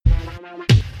What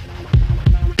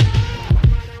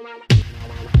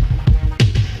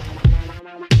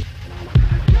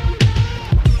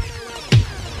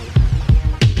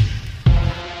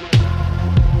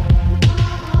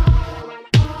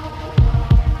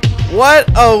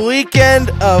a weekend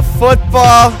of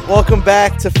football. Welcome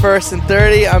back to First and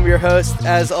 30. I'm your host,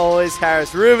 as always,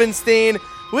 Harris Rubenstein.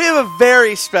 We have a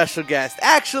very special guest.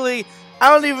 Actually, I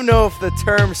don't even know if the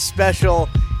term special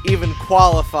even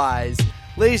qualifies.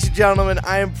 Ladies and gentlemen,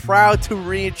 I am proud to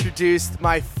reintroduce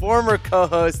my former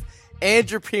co-host,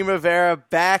 Andrew Primavera,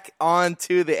 back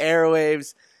onto the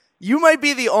airwaves. You might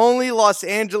be the only Los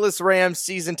Angeles Rams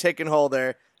season ticket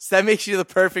holder, so that makes you the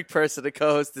perfect person to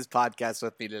co-host this podcast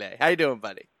with me today. How you doing,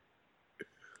 buddy?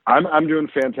 I'm doing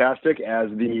fantastic as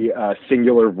the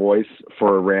singular voice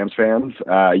for Rams fans.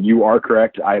 You are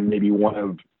correct. I'm maybe one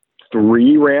of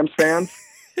 3 Rams fans.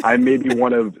 I'm maybe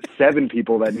one of 7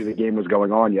 people that knew the game was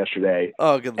going on yesterday.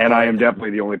 Oh, good Lord. And I am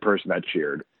definitely the only person that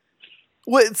cheered.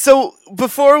 So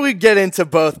before we get into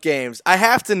both games, I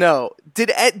have to know,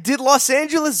 did Los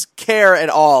Angeles care at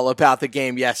all about the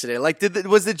game yesterday? Like,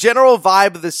 was the general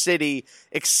vibe of the city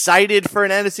excited for an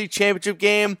NFC Championship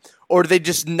game, or did they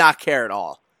just not care at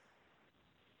all?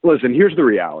 Listen, here's the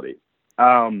reality.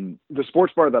 The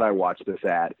sports bar that I watched this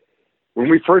at, when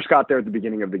we first got there at the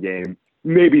beginning of the game,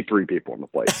 maybe 3 people in the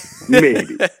place.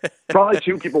 Maybe. Probably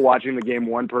 2 people watching the game,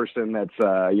 1 person that's,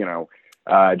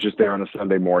 just there on a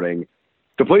Sunday morning.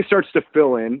 The place starts to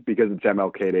fill in because it's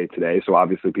MLK Day today, so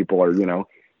obviously people are, going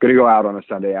to go out on a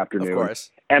Sunday afternoon. Of course.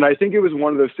 And I think it was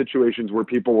one of those situations where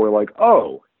people were like,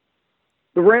 oh,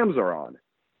 the Rams are on.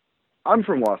 I'm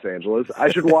from Los Angeles.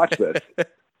 I should watch this.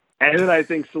 And then I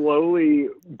think slowly,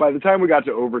 by the time we got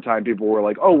to overtime, people were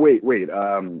like, oh, wait,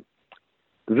 does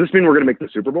this mean we're going to make the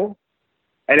Super Bowl?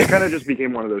 And it kind of just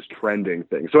became one of those trending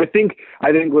things. So I think,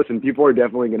 listen, people are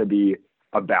definitely going to be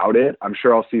about it. I'm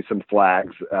sure I'll see some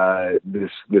flags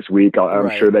this week. I'm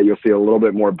right. sure that you'll see a little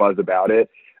bit more buzz about it.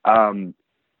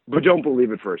 But don't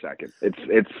believe it for a second.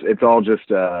 It's all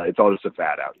just a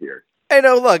fad out here. Hey,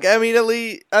 no, look, I mean,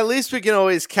 at least we can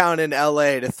always count in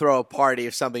LA to throw a party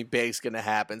if something big's going to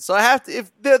happen. So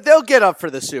if they'll get up for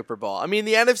the Super Bowl. I mean,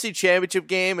 the NFC Championship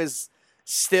game is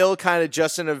still kind of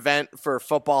just an event for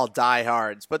football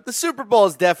diehards, but the Super Bowl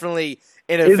is definitely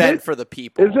an event for the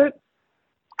people. Is it?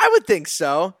 I would think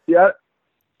so. Yeah.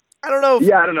 I don't know.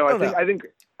 I don't know. I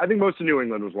think most of New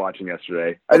England was watching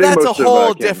yesterday. Well, I think that's most a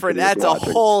whole different. That's a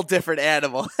whole different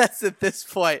animal. That's at this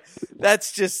point.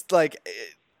 That's just like,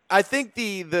 I think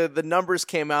the numbers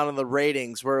came out on the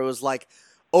ratings where it was like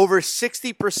over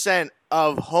 60%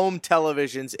 of home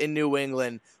televisions in New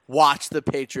England watched the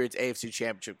Patriots AFC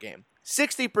Championship game.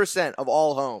 60% of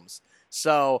all homes.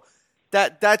 So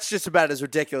that's just about as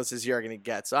ridiculous as you're going to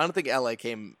get. So I don't think LA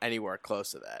came anywhere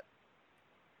close to that.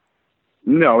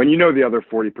 No, and the other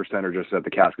 40% are just at the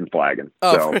cask and flagon.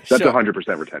 Oh, so that's sure. 100%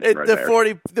 retention right there.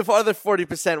 The other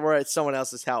 40% were at someone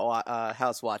else's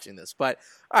house watching this. But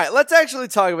all right, let's actually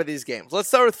talk about these games. Let's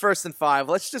start with 1st and 5.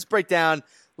 Let's just break down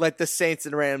like the Saints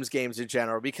and Rams games in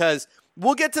general, because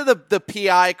we'll get to the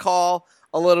PI call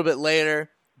a little bit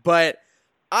later. But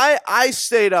I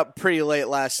stayed up pretty late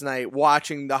last night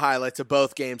watching the highlights of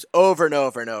both games over and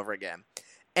over and over again.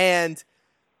 And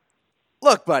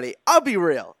look, buddy, I'll be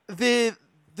real. The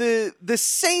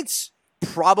Saints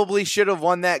probably should have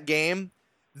won that game.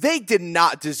 They did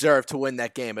not deserve to win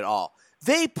that game at all.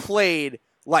 They played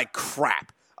like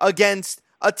crap against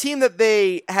a team that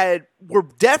they were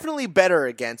definitely better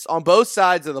against on both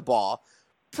sides of the ball.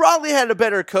 Probably had a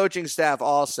better coaching staff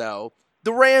also.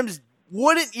 The Rams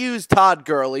wouldn't use Todd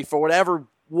Gurley for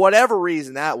whatever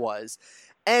reason that was.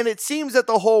 And it seems that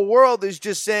the whole world is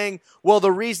just saying, well,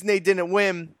 the reason they didn't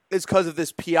win is because of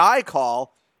this PI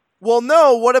call. Well,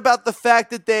 no, what about the fact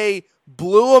that they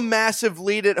blew a massive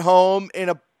lead at home in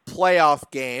a playoff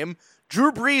game?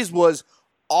 Drew Brees was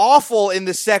awful in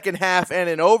the second half and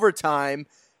in overtime,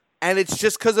 and it's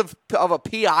just because of a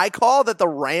PI call that the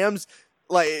Rams,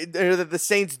 that the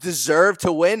Saints deserve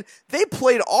to win. They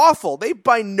played awful. They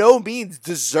by no means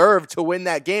deserve to win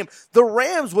that game. The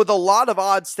Rams, with a lot of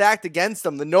odds stacked against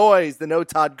them, the noise, the no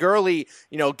Todd Gurley,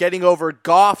 getting over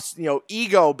Goff's,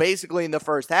 ego basically in the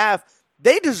first half,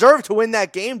 they deserve to win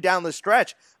that game down the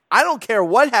stretch. I don't care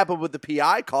what happened with the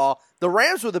PI call. The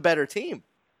Rams were the better team.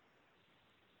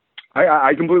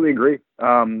 I completely agree.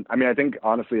 I think,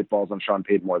 honestly, it falls on Sean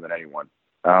Payton more than anyone.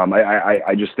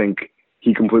 I just think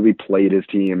he completely played his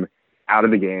team out of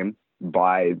the game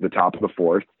by the top of the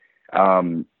 4th.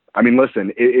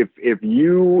 Listen, if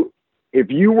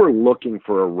you were looking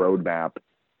for a roadmap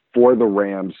for the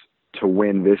Rams to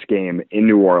win this game in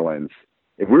New Orleans,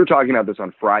 if we were talking about this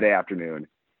on Friday afternoon,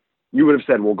 you would have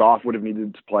said, well, Goff would have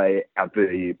needed to play at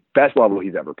the best level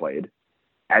he's ever played,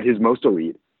 at his most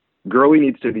elite. Gurley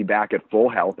needs to be back at full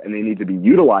health, and they need to be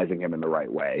utilizing him in the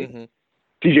right way.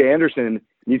 Mm-hmm. TJ Anderson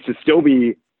needs to still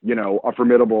be, a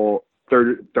formidable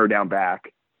third down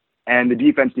back, and the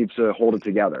defense needs to hold it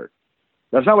together.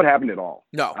 That's not what happened at all.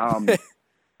 No.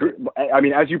 I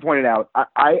mean, as you pointed out,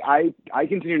 I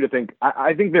continue to think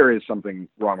I think there is something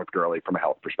wrong with Gurley from a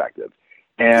health perspective,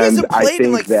 and he hasn't played I think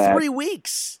in like that 3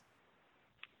 weeks.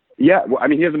 Yeah, well, I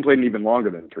mean, he hasn't played in even longer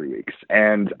than 3 weeks,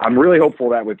 and I'm really hopeful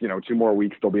that with 2 more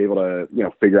weeks they'll be able to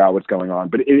figure out what's going on.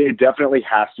 But it definitely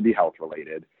has to be health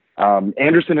related.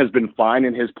 Anderson has been fine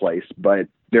in his place, but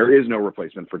there is no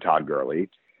replacement for Todd Gurley.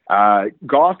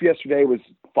 Goff yesterday was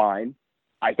fine.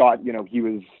 I thought he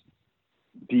was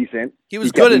decent. He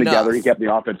was kept good them enough. Together. He kept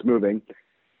the offense moving.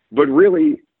 But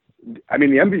really, I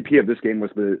mean, the MVP of this game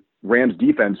was the Rams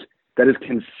defense that has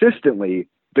consistently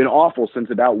been awful since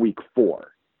about week 4.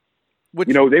 Which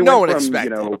they no went one from,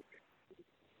 expected.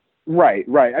 Right.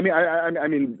 I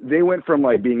mean, they went from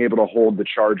like being able to hold the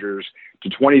Chargers to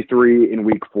 23 in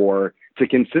week 4 to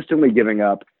consistently giving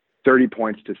up 30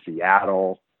 points to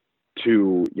Seattle,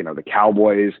 to, the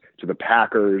Cowboys, to the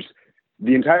Packers.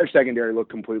 The entire secondary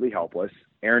looked completely helpless.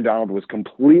 Aaron Donald was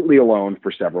completely alone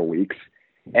for several weeks.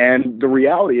 And the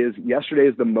reality is yesterday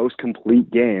is the most complete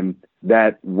game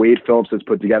that Wade Phillips has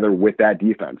put together with that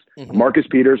defense. Mm-hmm. Marcus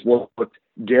Peters looked,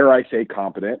 dare I say,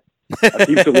 competent.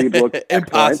 Aqib Talib looked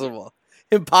impossible.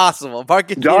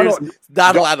 Marcus Donald, Peters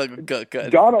not allowed to look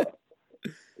good. Donald,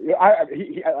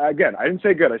 again, I didn't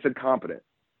say good. I said competent.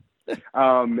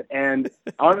 And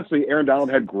honestly, Aaron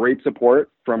Donald had great support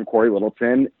from Corey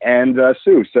Littleton and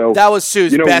Sue. So that was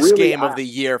Sue's best really, game of the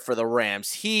year for the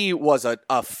Rams. He was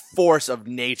a force of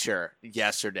nature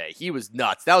yesterday. He was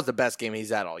nuts. That was the best game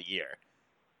he's had all year.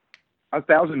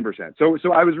 1,000%.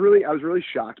 So I was really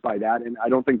shocked by that, and I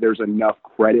don't think there's enough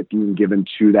credit being given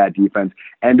to that defense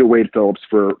and to Wade Phillips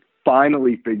for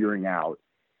finally figuring out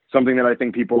something that I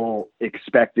think people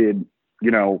expected,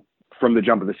 from the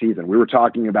jump of the season. We were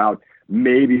talking about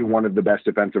maybe one of the best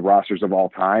defensive rosters of all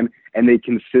time, and they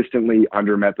consistently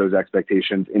undermet those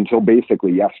expectations until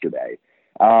basically yesterday.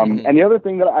 And the other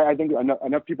thing that I think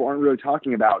enough people aren't really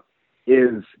talking about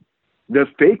is the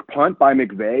fake punt by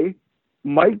McVay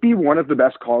might be one of the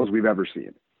best calls we've ever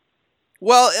seen.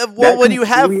 Well, when you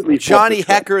have Johnny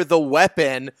Hekker, the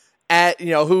weapon,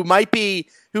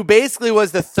 who basically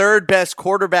was the third best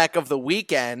quarterback of the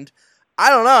weekend, I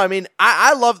don't know. I mean,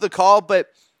 I love the call, but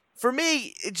for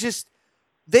me,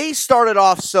 they started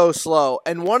off so slow.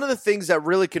 And one of the things that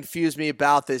really confused me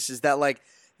about this is that,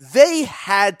 they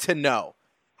had to know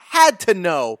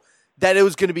that it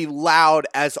was going to be loud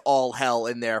as all hell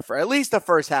in there for at least the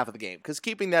first half of the game, because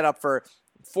keeping that up for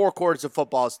 4 quarters of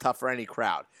football is tough for any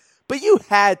crowd. But you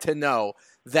had to know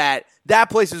that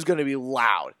place was going to be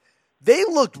loud. They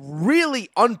looked really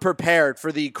unprepared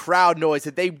for the crowd noise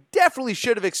that they definitely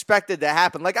should have expected to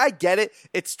happen. I get it.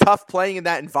 It's tough playing in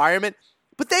that environment.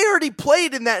 But they already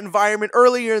played in that environment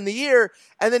earlier in the year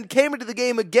and then came into the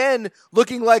game again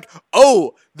looking like,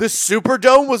 oh, the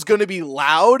Superdome was going to be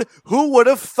loud? Who would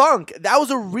have thunk? That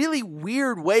was a really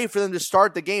weird way for them to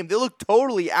start the game. They looked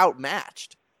totally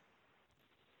outmatched.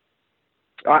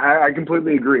 I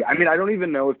completely agree. I mean, I don't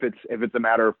even know if it's a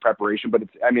matter of preparation, but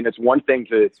it's one thing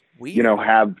to,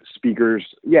 have speakers.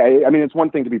 Yeah. I mean, it's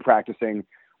one thing to be practicing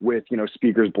with,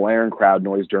 speakers blaring crowd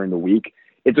noise during the week.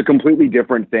 It's a completely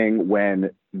different thing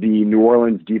when the New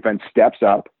Orleans defense steps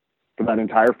up for that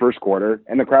entire first quarter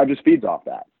and the crowd just feeds off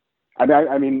that.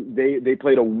 I mean, they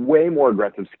played a way more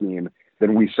aggressive scheme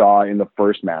than we saw in the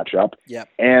first matchup. Yep.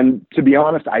 And to be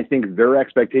honest, I think their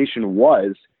expectation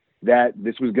was that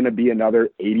this was going to be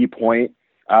another 80-point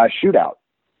shootout.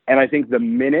 And I think the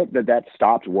minute that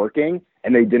stopped working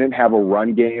and they didn't have a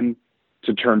run game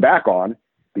to turn back on,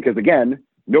 because again,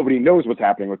 nobody knows what's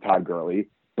happening with Todd Gurley,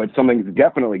 but something's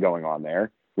definitely going on there.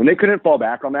 When they couldn't fall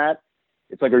back on that,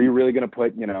 it's like, are you really going to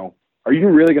put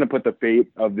the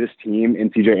fate of this team in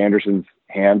CJ Anderson's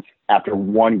hands after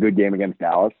one good game against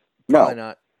Dallas? No. Probably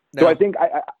not. No. So I think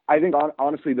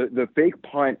honestly, the fake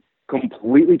punt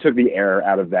completely took the air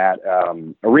out of that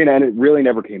arena, and it really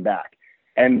never came back.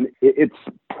 And it's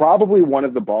probably one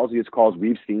of the ballsiest calls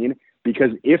we've seen, because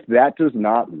if that does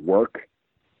not work,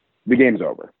 the game's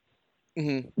over.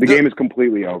 Mm-hmm. The game is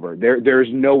completely over. There's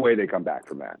no way they come back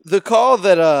from that. The call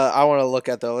that I want to look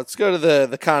at, though, let's go to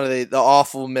the kind of the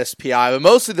awful missed PI, but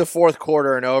mostly the fourth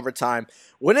quarter and overtime.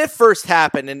 When it first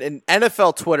happened, and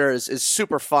NFL Twitter is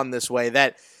super fun this way,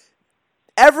 that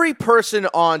every person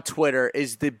on Twitter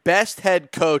is the best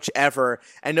head coach ever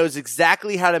and knows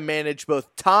exactly how to manage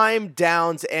both time,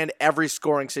 downs, and every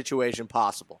scoring situation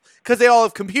possible. Because they all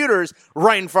have computers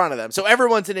right in front of them. So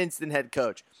everyone's an instant head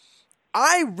coach.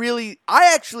 I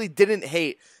actually didn't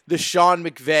hate the Sean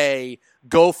McVay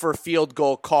go for field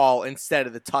goal call instead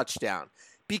of the touchdown.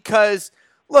 Because,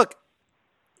 look,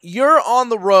 you're on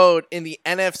the road in the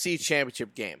NFC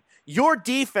Championship game. Your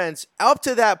defense, up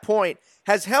to that point,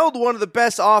 has held one of the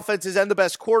best offenses and the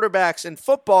best quarterbacks in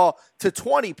football to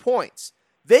 20 points.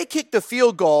 They kicked the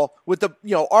field goal with the,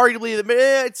 arguably,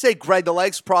 I'd say Greg the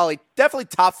Leg's probably definitely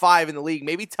top 5 in the league,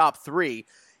 maybe top 3.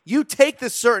 You take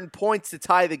the certain points to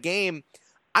tie the game.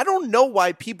 I don't know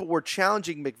why people were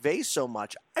challenging McVay so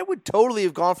much. I would totally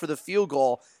have gone for the field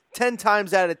goal 10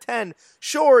 times out of 10.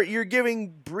 Sure, you're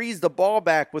giving Breeze the ball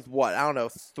back with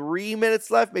 3 minutes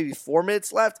left, maybe 4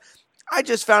 minutes left. I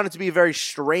just found it to be a very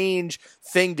strange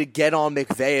thing to get on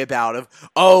McVay about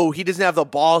he doesn't have the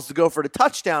balls to go for the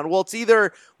touchdown. Well, it's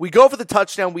either we go for the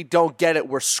touchdown, we don't get it,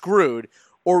 we're screwed,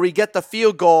 or we get the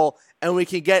field goal and we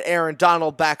can get Aaron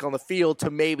Donald back on the field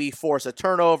to maybe force a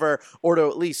turnover or to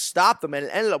at least stop them. And it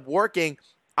ended up working.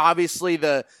 Obviously,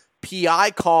 the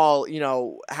PI call,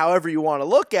 however you want to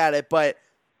look at it, but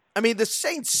the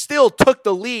Saints still took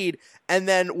the lead and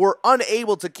then were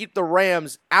unable to keep the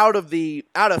Rams out of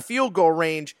field goal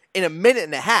range in a minute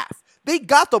and a half. They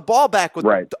got the ball back with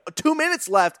 2 minutes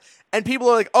left, and people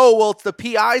are like, it's the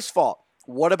PI's fault.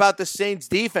 What about the Saints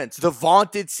defense, the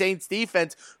vaunted Saints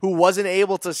defense, who wasn't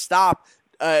able to stop,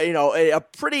 a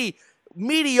pretty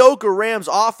mediocre Rams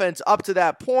offense up to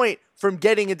that point from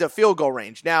getting into field goal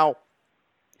range? Now,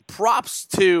 props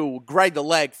to Greg the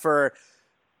Leg for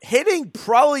hitting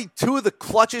probably 2 of the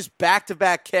clutchest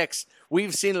back-to-back kicks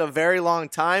we've seen in a very long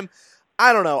time.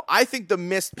 I don't know. I think the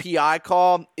missed PI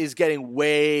call is getting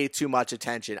way too much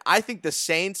attention. I think the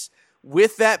Saints,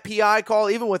 with that PI call,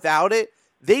 even without it,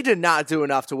 they did not do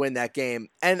enough to win that game.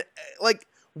 And,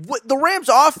 the Rams'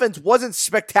 offense wasn't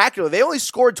spectacular. They only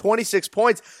scored 26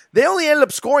 points. They only ended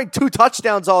up scoring 2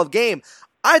 touchdowns all game.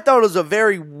 I thought it was a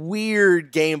very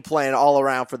weird game plan all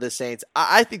around for the Saints.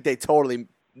 I think they totally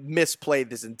misplayed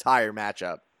this entire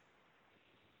matchup.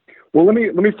 Well, let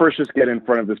me first just get in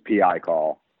front of this PI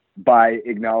call by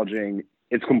acknowledging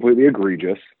it's completely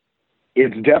egregious.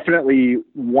 It's definitely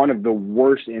one of the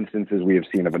worst instances we have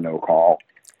seen of a no call.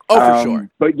 Oh, for sure.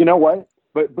 But you know what?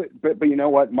 But you know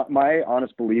what? My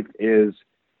honest belief is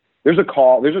there's a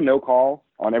no call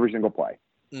on every single play.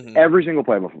 Mm-hmm. Every single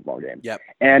play of a football game. Yep.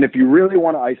 And if you really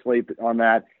want to isolate on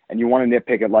that and you want to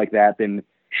nitpick it like that, then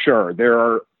sure, there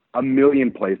are a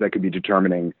million plays that could be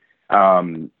determining,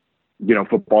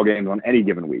 football games on any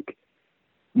given week.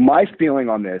 My feeling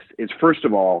on this is, first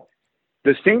of all,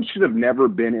 the Saints should have never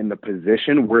been in the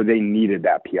position where they needed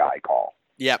that PI call.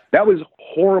 Yep. That was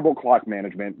horrible clock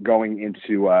management going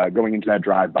into that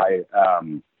drive by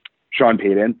Sean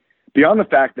Payton. Beyond the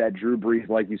fact that Drew Brees,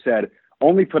 like you said,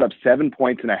 only put up 7.5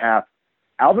 points.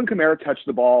 Alvin Kamara touched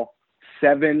the ball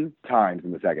 7 times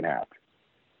in the second half.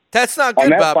 That's not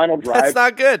good, Bob. Final drive, that's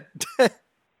not good.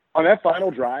 On that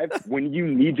final drive, when you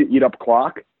need to eat up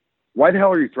clock, why the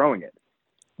hell are you throwing it?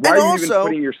 Why are you even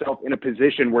putting yourself in a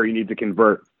position where you need to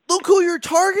convert? Look who you're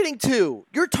targeting to.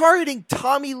 You're targeting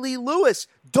Tommy Lee Lewis.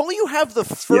 Don't you have the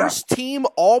first-team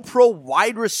All-Pro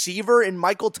wide receiver in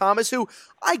Michael Thomas, who,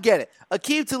 I get it,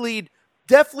 Aqib Talib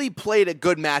definitely played a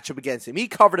good matchup against him. He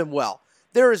covered him well.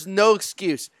 There is no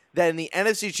excuse that in the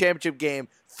NFC Championship game,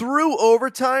 through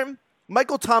overtime,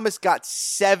 Michael Thomas got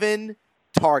 7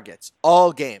 targets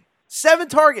all game. 7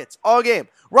 targets all game.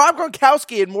 Rob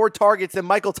Gronkowski had more targets than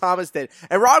Michael Thomas did.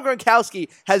 And Rob Gronkowski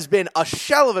has been a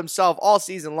shell of himself all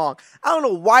season long. I don't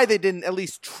know why they didn't at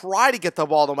least try to get the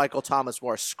ball to Michael Thomas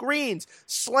more. Screens,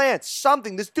 slants,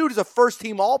 something. This dude is a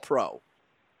first-team All-Pro.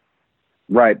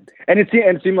 Right. And it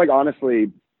seemed like,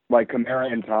 honestly, like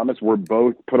Kamara and Thomas were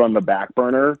both put on the back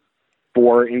burner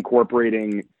for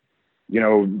incorporating,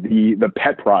 the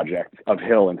pet project of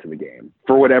Hill into the game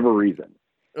for whatever reason.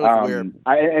 Weird.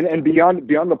 And beyond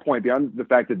the point, beyond the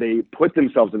fact that they put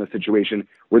themselves in a situation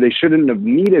where they shouldn't have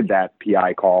needed that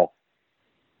PI call,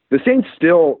 the Saints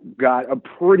still got a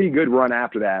pretty good run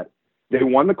after that. They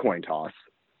won the coin toss.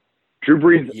 Drew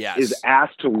Brees is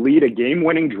asked to lead a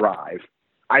game-winning drive.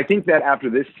 I think that after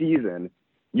this season,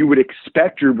 you would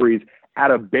expect Drew Brees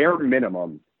at a bare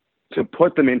minimum to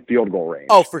put them in field goal range.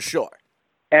 Oh, for sure.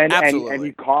 And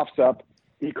he coughs up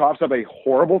a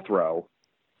horrible throw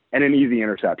and an easy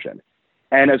interception.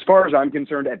 And as far as I'm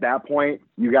concerned, at that point,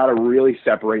 you got to really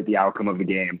separate the outcome of the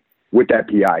game with that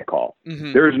PI call.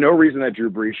 Mm-hmm. There is no reason that Drew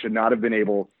Brees should not have been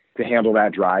able to handle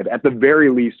that drive, at the very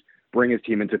least, bring his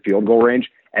team into field goal range,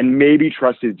 and maybe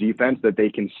trust his defense that they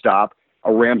can stop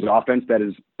a Rams offense that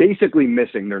is basically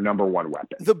missing their number one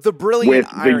weapon. The brilliant with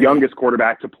irony, the youngest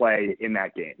quarterback to play in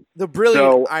that game. The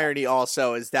brilliant irony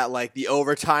also is that like the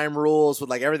overtime rules with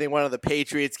like everything went on the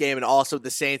Patriots game and also the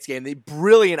Saints game. The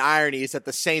brilliant irony is that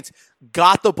the Saints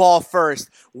got the ball first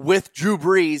with Drew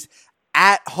Brees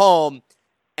at home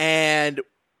and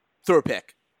threw a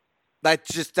pick.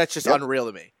 That's just unreal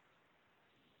to me.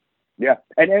 Yeah,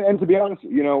 and to be honest,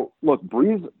 look,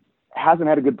 Brees hasn't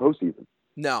had a good postseason.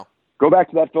 No. Go back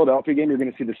to that Philadelphia game. You're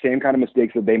going to see the same kind of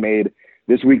mistakes that they made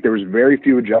this week. There was very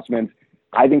few adjustments.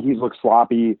 I think he's looked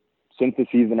sloppy since the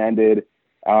season ended.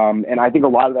 And I think a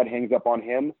lot of that hangs up on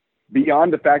him,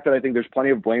 beyond the fact that I think there's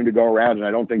plenty of blame to go around. And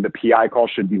I don't think the PI call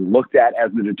should be looked at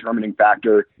as the determining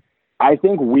factor. I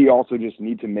think we also just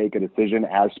need to make a decision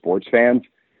as sports fans.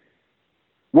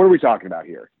 What are we talking about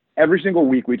here? Every single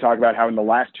week we talk about how in the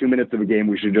last 2 minutes of a game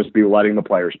we should just be letting the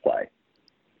players play.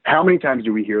 How many times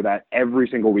do we hear that every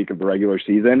single week of the regular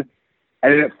season?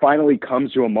 And then it finally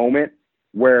comes to a moment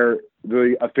where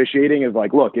the officiating is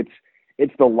like, look,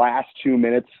 it's the last 2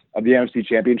 minutes of the NFC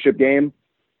Championship game.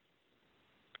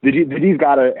 He's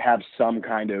got to have some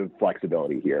kind of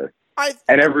flexibility here.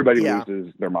 And everybody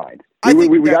loses their mind.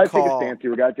 We got to take a stance here.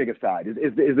 We got to take a side.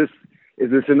 Is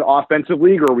this an offensive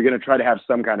league, or are we going to try to have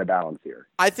some kind of balance here?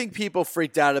 I think people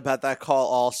freaked out about that call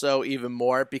also even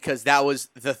more because that was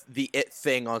the it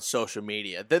thing on social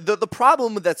media. The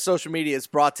problem that social media has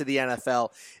brought to the NFL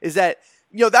is that,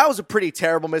 that was a pretty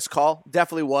terrible missed call.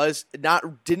 Definitely was.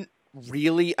 Didn't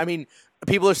really. I mean,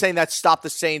 people are saying that stopped the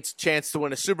Saints' chance to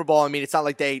win a Super Bowl. I mean, it's not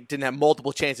like they didn't have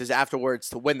multiple chances afterwards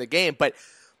to win the game, but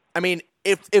I mean,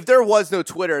 if there was no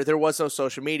Twitter, there was no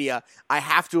social media, I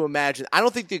have to imagine, I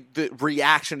don't think the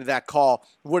reaction to that call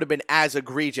would have been as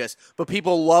egregious, but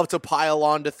people love to pile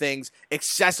on to things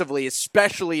excessively,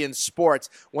 especially in sports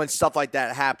when stuff like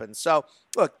that happens. So,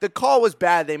 look, the call was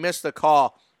bad. They missed the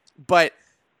call, but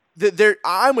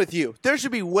I'm with you. There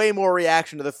should be way more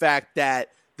reaction to the fact that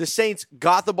the Saints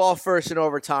got the ball first in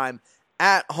overtime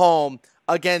at home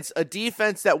against a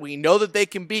defense that we know that they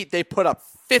can beat. They put up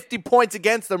 50 points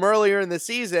against them earlier in the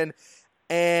season,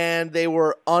 and they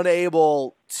were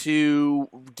unable to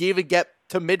even get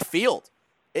to midfield.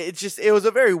 It was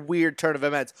a very weird turn of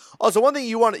events. Also, one thing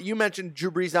you mentioned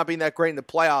Drew Brees not being that great in the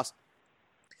playoffs.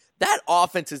 That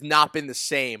offense has not been the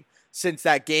same since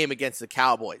that game against the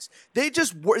Cowboys. They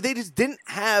just didn't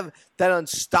have that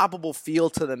unstoppable feel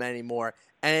to them anymore.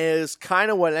 And it is kind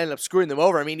of what ended up screwing them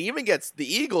over. I mean, even against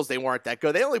the Eagles, they weren't that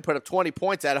good. They only put up 20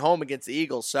 points at home against the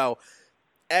Eagles. So,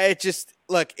 it's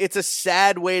a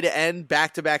sad way to end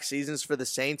back-to-back seasons for the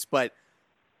Saints. But,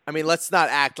 I mean, let's not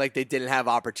act like they didn't have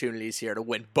opportunities here to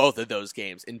win both of those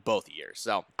games in both years.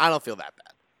 So, I don't feel that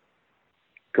bad.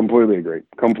 Completely agree.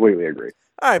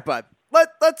 All right, bud.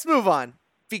 Let's move on.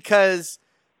 Because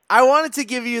I wanted to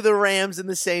give you the Rams and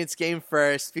the Saints game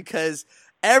first because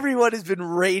everyone has been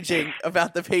raging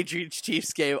about the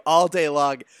Patriots-Chiefs game all day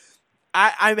long.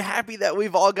 I'm happy that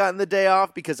we've all gotten the day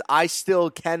off because I still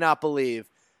cannot believe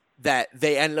that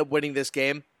they ended up winning this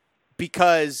game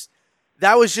because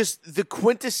that was just the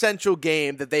quintessential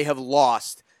game that they have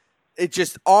lost. It's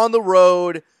just on the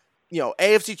road,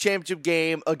 AFC Championship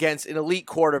game against an elite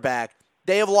quarterback.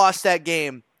 They have lost that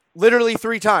game literally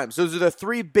 3 times. Those are the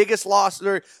 3 biggest losses,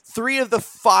 or 3 of the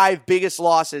 5 biggest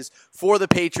losses for the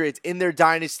Patriots in their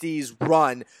dynasty's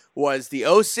run was the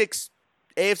 2006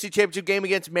 AFC Championship game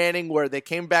against Manning where they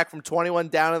came back from 21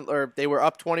 down, or they were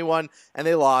up 21 and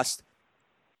they lost.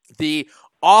 The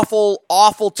awful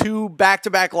 2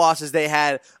 back-to-back losses they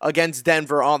had against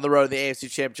Denver on the road in the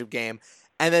AFC Championship game.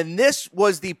 And then this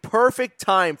was the perfect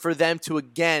time for them to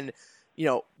again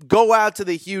go out to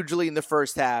the huge lead in the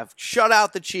first half, shut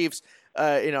out the Chiefs,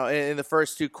 in the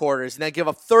first 2 quarters, and then give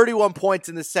up 31 points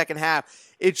in the second half.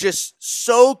 It's just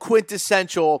so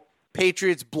quintessential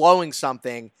Patriots blowing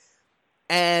something.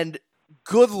 And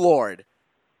good Lord,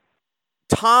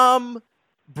 Tom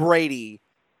Brady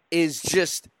is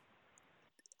just,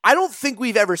 I don't think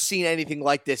we've ever seen anything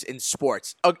like this in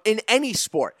sports, in any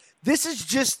sport. This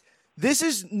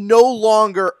is no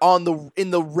longer in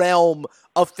the realm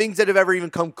of things that have ever even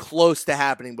come close to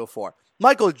happening before.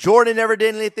 Michael Jordan never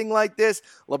did anything like this.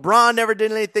 LeBron never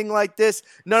did anything like this.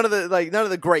 None of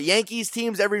the great Yankees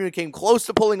teams ever even came close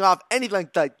to pulling off anything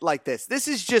like this. This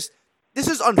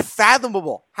is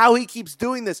unfathomable how he keeps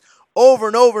doing this over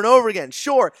and over and over again.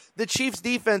 Sure, the Chiefs'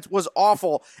 defense was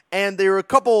awful, and there were a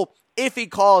couple iffy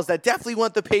calls that definitely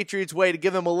went the Patriots' way to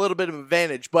give them a little bit of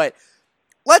advantage, but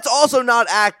let's also not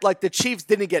act like the Chiefs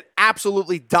didn't get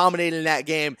absolutely dominated in that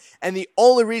game, and the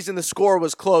only reason the score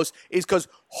was close is because,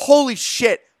 holy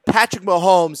shit, Patrick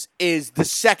Mahomes is the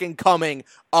second coming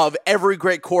of every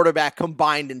great quarterback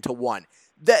combined into one.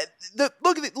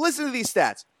 Listen to these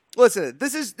stats. Listen,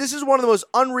 this is one of the most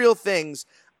unreal things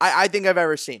I think I've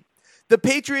ever seen. The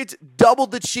Patriots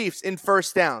doubled the Chiefs in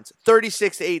first downs,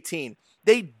 36-18.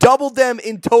 They doubled them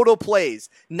in total plays,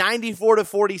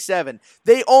 94-47.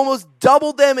 They almost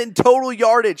doubled them in total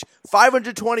yardage,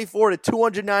 524 to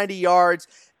 290 yards,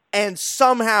 and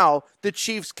somehow the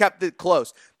Chiefs kept it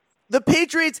close. The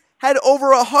Patriots had over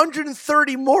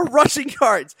 130 more rushing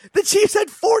yards. The Chiefs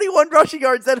had 41 rushing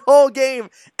yards that whole game,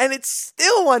 and it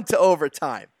still went to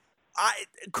overtime.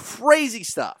 Crazy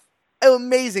stuff. An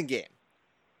amazing game.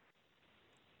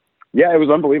 Yeah, it was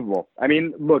unbelievable. I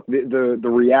mean, look, the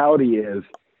reality is,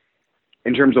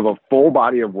 in terms of a full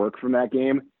body of work from that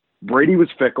game, Brady was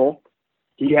fickle.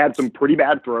 He had some pretty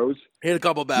bad throws. He had a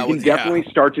couple bad ones. You can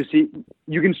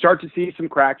start to see some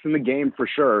cracks in the game for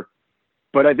sure.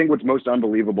 But I think what's most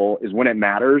unbelievable is when it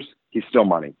matters, he's still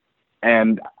money.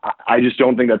 And I just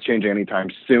don't think that's changing anytime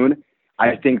soon.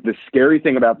 I think the scary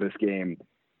thing about this game,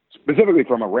 specifically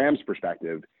from a Rams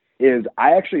perspective, is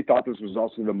I actually thought this was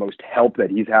also the most help that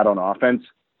he's had on offense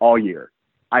all year.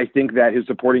 I think that his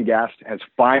supporting cast has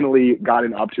finally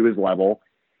gotten up to his level.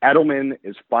 Edelman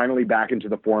is finally back into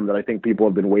the form that I think people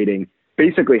have been waiting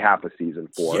basically half a season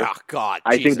for. Yeah, God,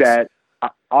 I think that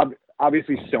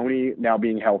obviously Sony now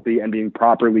being healthy and being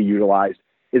properly utilized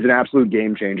is an absolute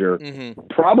game changer. Mm-hmm.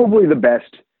 Probably the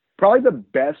best,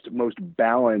 most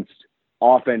balanced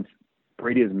offense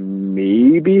Brady has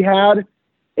maybe had.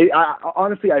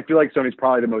 Honestly, I feel like Sony's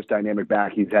probably the most dynamic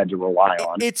back he's had to rely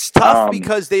on. It's tough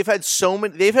because they've had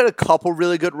a couple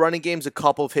really good running games a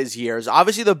couple of his years.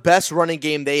 Obviously, the best running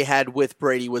game they had with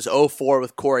Brady was 2004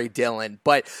 with Corey Dillon,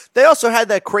 but they also had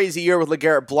that crazy year with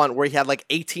LeGarrette Blount where he had like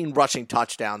 18 rushing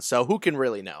touchdowns, so who can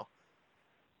really know?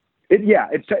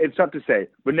 It's tough to say,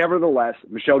 but nevertheless,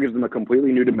 Michelle gives them a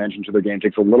completely new dimension to their game,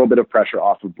 takes a little bit of pressure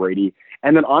off of Brady,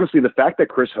 and then honestly, the fact that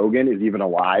Chris Hogan is even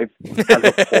alive, has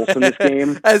a pulse in this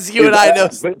game, as you and I know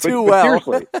too well,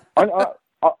 seriously,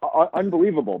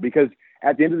 unbelievable. Because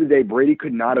at the end of the day, Brady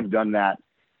could not have done that.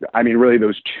 I mean, really,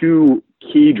 those two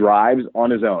key drives on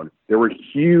his own. There were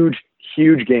huge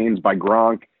gains by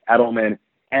Gronk, Edelman,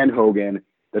 and Hogan.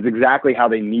 That's exactly how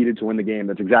they needed to win the game.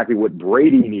 That's exactly what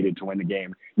Brady needed to win the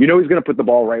game. You know he's going to put the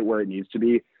ball right where it needs to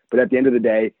be, but at the end of the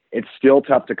day, it's still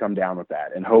tough to come down with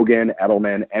that. And Hogan,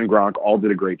 Edelman, and Gronk all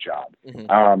did a great job.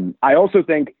 Mm-hmm. I also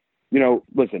think,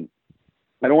 listen,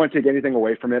 I don't want to take anything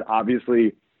away from it.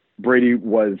 Obviously, Brady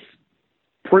was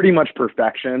pretty much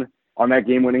perfection on that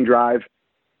game-winning drive,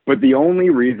 but the only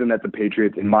reason that the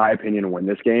Patriots, in my opinion, win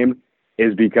this game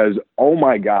is because, oh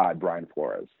my God, Brian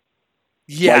Flores.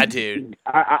 Yeah, dude.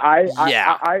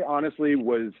 I honestly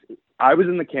was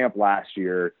in the camp last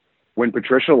year when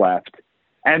Patricia left,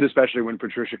 and especially when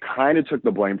Patricia kind of took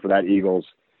the blame for that Eagles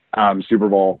Super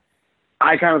Bowl.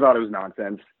 I kind of thought it was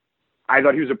nonsense. I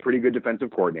thought he was a pretty good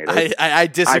defensive coordinator. I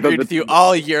disagreed with you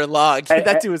all year long.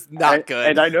 That dude was not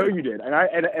good. And I know you did. And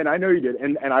I know you did.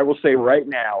 And I will say right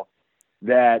now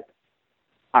that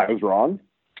I was wrong.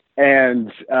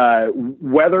 And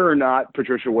whether or not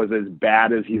Patricia was as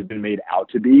bad as he's been made out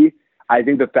to be, I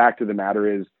think the fact of the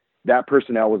matter is that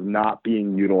personnel was not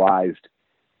being utilized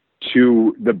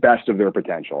to the best of their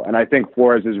potential. And I think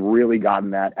Flores has really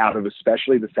gotten that out of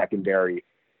especially the secondary.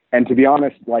 And to be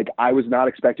honest, I was not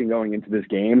expecting going into this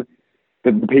game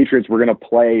that the Patriots were going to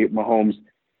play Mahomes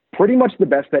pretty much the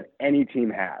best that any team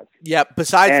has. Yeah,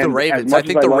 besides the Ravens. I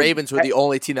think the Ravens were the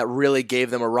only team that really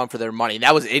gave them a run for their money. And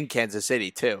that was in Kansas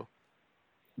City, too.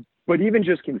 But even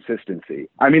just consistency.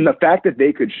 I mean, the fact that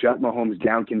they could shut Mahomes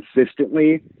down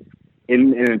consistently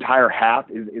in an entire half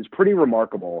is pretty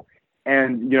remarkable.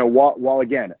 And, while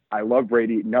again, I love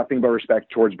Brady, nothing but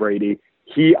respect towards Brady,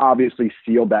 he obviously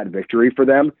sealed that victory for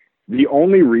them. The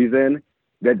only reason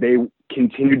that they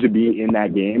continued to be in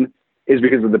that game is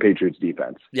because of the Patriots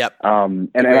defense. Yep. And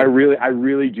I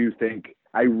really do think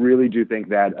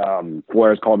that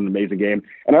Flores called an amazing game.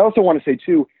 And I also want to say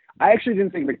too, I actually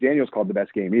didn't think McDaniels called the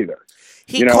best game either.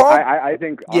 I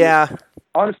think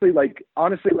honestly,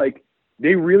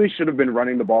 they really should have been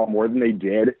running the ball more than they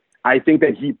did. I think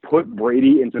that he put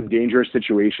Brady in some dangerous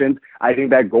situations. I think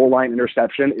that goal line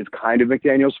interception is kind of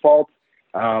McDaniels' fault.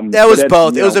 That was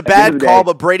both. It was a bad call,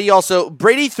 but Brady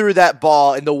threw that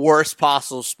ball in the worst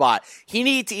possible spot. He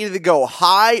needed to either go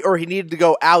high or he needed to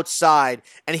go outside,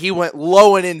 and he went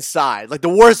low and inside, like the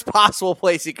worst possible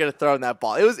place he could have thrown that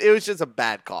ball. It was just a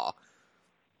bad call.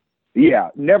 Yeah.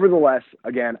 Nevertheless,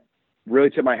 again, really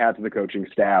tip my hat to the coaching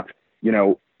staff.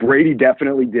 Brady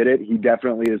definitely did it. He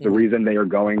definitely is the reason they are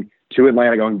going to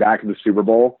Atlanta, going back to the Super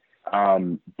Bowl.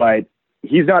 But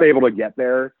he's not able to get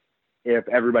there if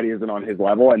everybody isn't on his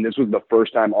level. And this was the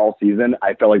first time all season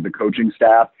I felt like the coaching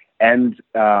staff and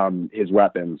his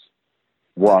weapons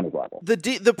were on his level.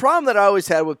 The problem that I always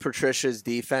had with Patricia's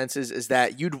defenses is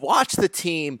that you'd watch the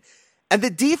team and the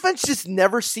defense just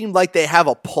never seemed like they have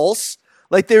a pulse.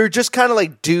 Like they were just kind of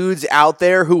like dudes out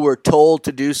there who were told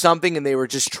to do something and they were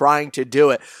just trying to do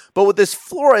it. But with this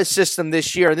Flores system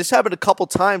this year, and this happened a couple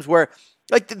times where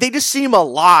like they just seem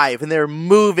alive and they're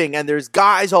moving and there's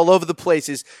guys all over the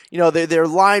places. You know, they're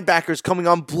linebackers coming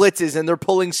on blitzes and they're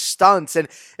pulling stunts. And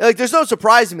like there's no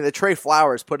surprise to me that Trey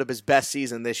Flowers put up his best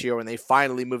season this year when they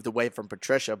finally moved away from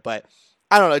Patricia. But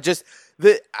I don't know, just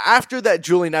after that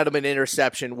Julian Edelman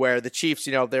interception where the Chiefs,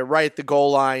 you know, they're right at the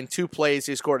goal line, 2 plays,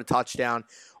 they scored a touchdown.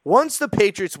 Once the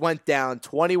Patriots went down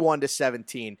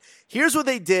 21-17, here's what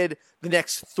they did the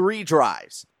next 3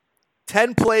 drives.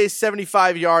 10 plays,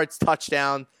 75 yards,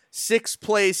 touchdown. 6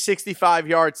 plays, 65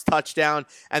 yards, touchdown.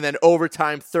 And then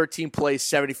overtime, 13 plays,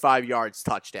 75 yards,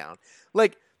 touchdown.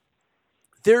 Like,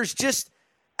 there's just...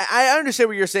 I understand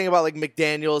what you're saying about, like,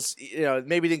 McDaniels, you know,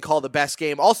 maybe didn't call the best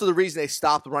game. Also, the reason they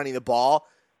stopped running the ball,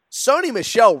 Sony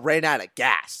Michel ran out of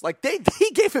gas. Like,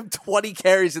 he gave him 20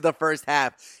 carries in the first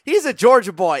half. He's a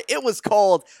Georgia boy. It was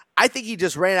cold. I think he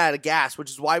just ran out of gas,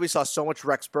 which is why we saw so much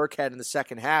Rex Burkhead in the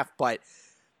second half. But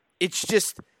it's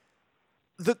just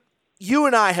you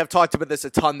and I have talked about this a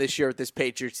ton this year with this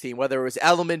Patriots team, whether it was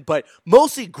Edelman, but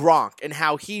mostly Gronk and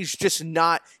how he's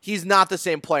not the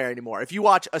same player anymore. If you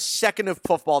watch a second of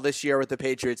football this year with the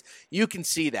Patriots, you can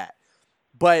see that.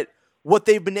 But what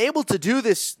they've been able to do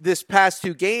this past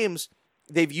 2 games,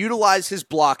 they've utilized his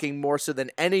blocking more so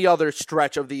than any other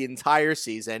stretch of the entire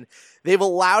season. They've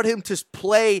allowed him to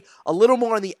play a little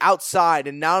more on the outside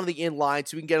and not on the inline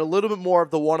so we can get a little bit more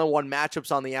of the one-on-one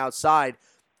matchups on the outside.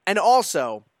 And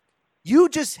also, you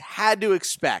just had to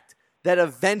expect that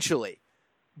eventually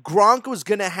Gronk was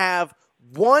going to have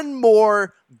one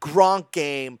more Gronk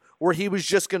game where he was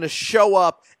just going to show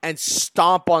up and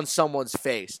stomp on someone's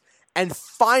face. And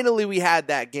finally we had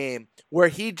that game where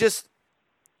he just...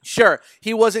 Sure,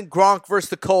 he wasn't Gronk versus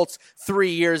the Colts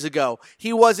 3 years ago.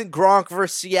 He wasn't Gronk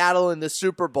versus Seattle in the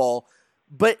Super Bowl.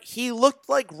 But he looked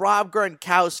like Rob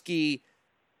Gronkowski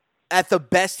at the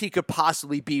best he could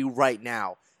possibly be right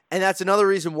now. And that's another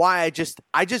reason why I just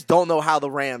don't know how the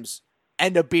Rams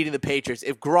end up beating the Patriots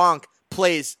if Gronk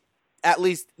plays at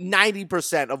least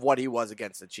 90% of what he was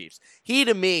against the Chiefs. He,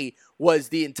 to me, was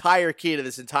the entire key to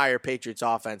this entire Patriots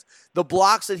offense. The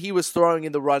blocks that he was throwing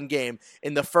in the run game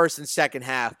in the first and second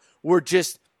half were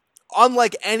just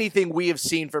unlike anything we have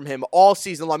seen from him all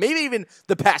season long, maybe even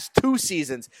the past 2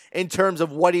 seasons in terms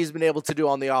of what he's been able to do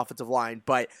on the offensive line.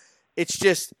 But it's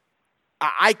just,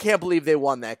 I can't believe they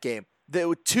won that game. There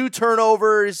were 2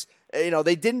 turnovers. You know,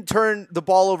 they didn't turn the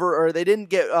ball over, or they didn't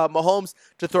get Mahomes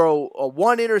to throw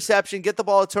 1 interception, get the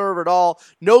ball a turnover at all.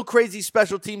 No crazy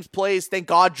special teams plays. Thank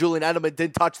God Julian Edelman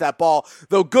didn't touch that ball.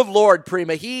 Though, good Lord,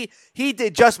 Prima, he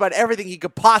did just about everything he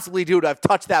could possibly do to have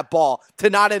touched that ball, to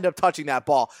not end up touching that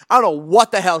ball. I don't know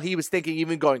what the hell he was thinking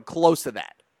even going close to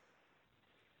that.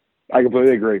 I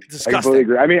completely agree. Disgusting. I completely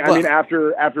agree. I mean,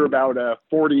 after about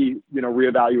 40,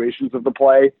 reevaluations of the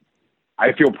play,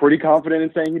 I feel pretty confident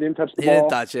in saying he didn't touch the ball. He didn't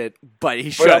touch it, but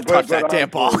he should have touched that damn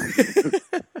ball.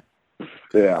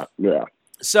 Yeah.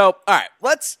 So, all right,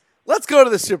 let's go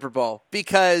to the Super Bowl,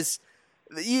 because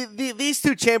these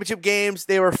 2 championship games,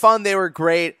 they were fun, they were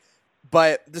great,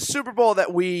 but the Super Bowl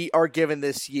that we are given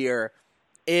this year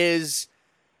is,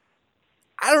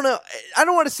 I don't know, I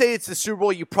don't want to say it's the Super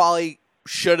Bowl you probably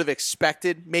should have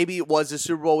expected. Maybe it was the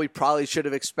Super Bowl we probably should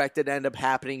have expected to end up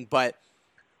happening, but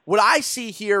what I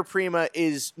see here, Prima,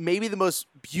 is maybe the most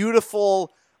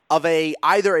beautiful of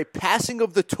either a passing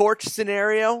of the torch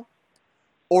scenario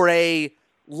or a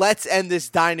let's end this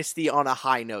dynasty on a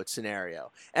high note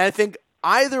scenario. And I think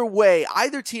either way,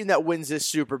 either team that wins this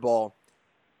Super Bowl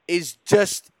is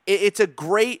just, it's a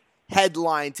great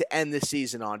headline to end the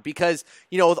season on, because,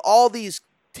 with all these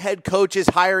head coaches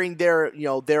hiring their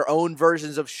own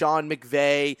versions of Sean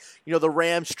McVay. The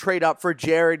Rams trade up for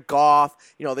Jared Goff.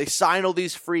 They sign all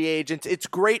these free agents. It's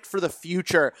great for the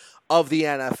future of the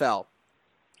NFL.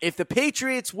 If the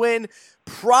Patriots win,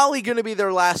 probably going to be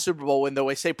their last Super Bowl win, though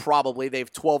I say probably. They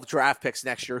have 12 draft picks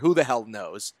next year. Who the hell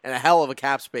knows? And a hell of a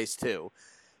cap space, too.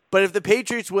 But if the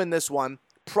Patriots win this one,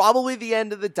 probably the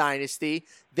end of the dynasty.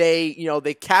 They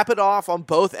cap it off on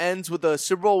both ends with a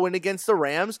Super Bowl win against the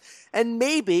Rams, and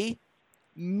maybe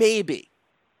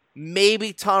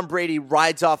maybe Tom Brady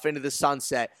rides off into the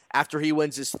sunset after he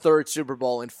wins his third Super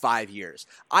Bowl in 5 years.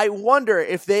 I wonder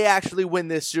if they actually win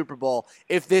this Super Bowl,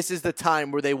 if this is the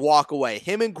time where they walk away.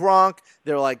 Him and Gronk,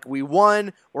 they're like, we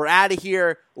won, we're out of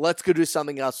here, let's go do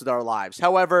something else with our lives.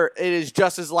 However, it is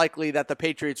just as likely that the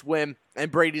Patriots win,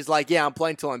 and Brady's like, yeah, I'm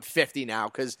playing till I'm 50 now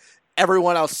because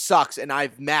everyone else sucks and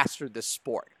I've mastered this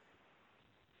sport.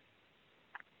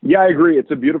 Yeah, I agree.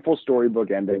 It's a beautiful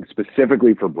storybook ending,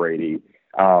 specifically for Brady.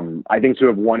 I think to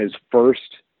have won his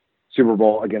first Super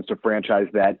Bowl against a franchise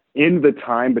that, in the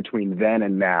time between then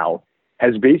and now,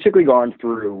 has basically gone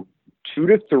through 2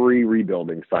 to 3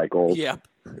 rebuilding cycles,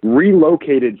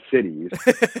 relocated cities,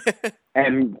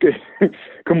 and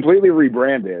completely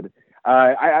rebranded.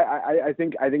 I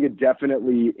think it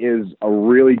definitely is a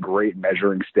really great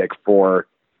measuring stick for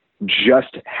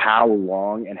just how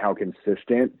long and how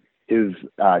consistent his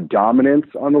dominance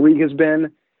on the league has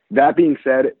been. That being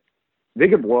said, they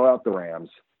could blow out the Rams.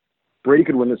 Brady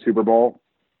could win the Super Bowl.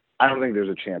 I don't think there's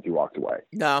a chance he walks away.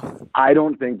 No. I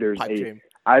don't think there is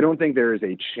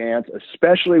a chance,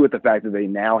 especially with the fact that they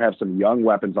now have some young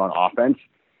weapons on offense.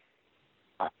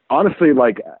 Honestly,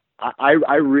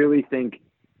 I really think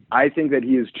that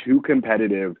he is too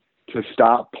competitive to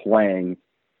stop playing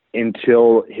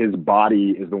until his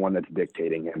body is the one that's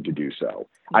dictating him to do so.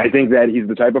 I think that he's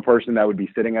the type of person that would be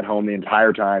sitting at home the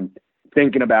entire time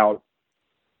thinking about,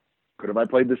 could have I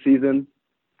played this season?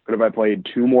 Could have I played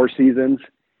 2 more seasons?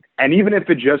 And even if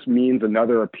it just means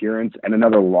another appearance and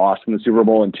another loss in the Super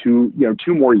Bowl in 2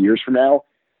 more years from now,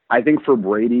 I think for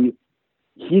Brady,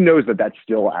 he knows that that's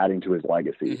still adding to his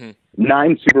legacy. Mm-hmm.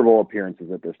 9 Super Bowl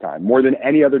appearances at this time, more than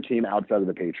any other team outside of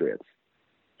the Patriots.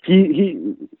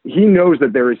 He knows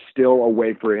that there is still a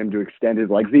way for him to extend his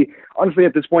legacy. Honestly,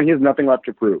 at this point, he has nothing left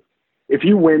to prove. If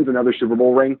he wins another Super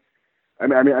Bowl ring, I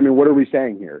mean, what are we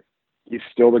saying here? He's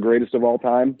still the greatest of all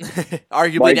time.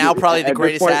 Arguably now probably the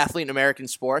greatest athlete in American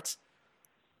sports.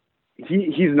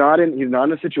 He's not in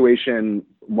a situation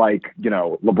like,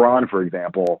 LeBron, for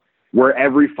example, where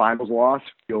every finals loss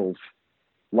feels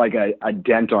like a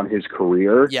dent on his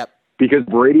career. Yep. Because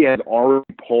Brady has already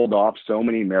pulled off so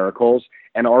many miracles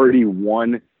and already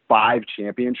won 5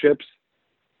 championships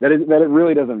that it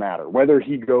really doesn't matter whether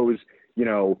he goes,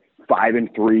 5-3,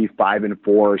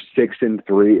 5-4,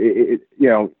 6-3.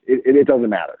 It doesn't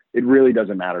matter. It really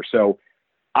doesn't matter. So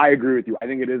I agree with you. I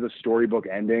think it is a storybook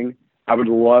ending. I would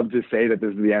love to say that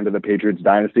this is the end of the Patriots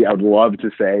dynasty. I would love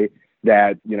to say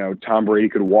that, Tom Brady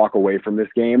could walk away from this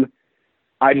game.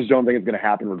 I just don't think it's going to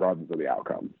happen regardless of the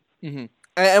outcome. Mm-hmm.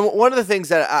 And one of the things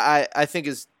that I think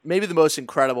is maybe the most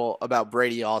incredible about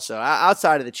Brady also,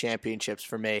 outside of the championships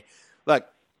for me, look,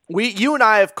 you and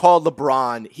I have called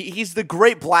LeBron, he's the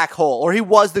great black hole, or he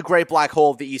was the great black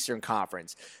hole of the Eastern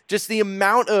Conference. Just the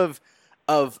amount of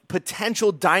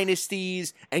potential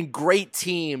dynasties and great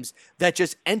teams that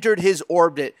just entered his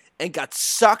orbit and got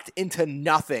sucked into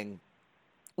nothing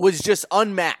was just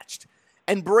unmatched.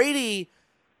 And Brady,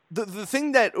 the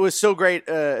thing that was so great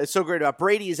about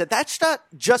Brady is that that's not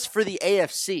just for the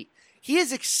AFC. He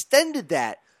has extended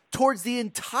that towards the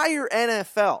entire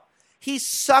NFL. He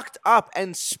sucked up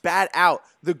and spat out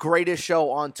the greatest show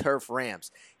on turf,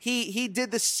 Rams. He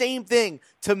did the same thing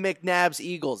to McNabb's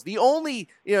Eagles. The only,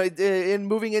 in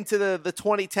moving into the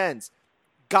 2010s,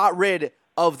 got rid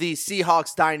of the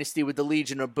Seahawks dynasty with the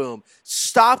Legion of Boom.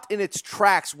 Stopped in its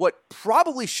tracks what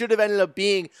probably should have ended up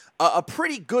being a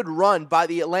pretty good run by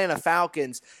the Atlanta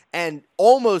Falcons, and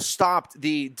almost stopped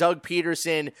the Doug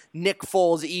Peterson, Nick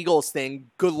Foles Eagles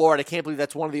thing. Good Lord, I can't believe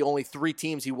that's one of the only 3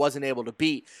 teams he wasn't able to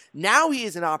beat. Now he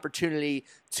has an opportunity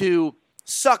to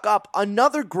suck up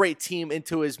another great team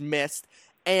into his midst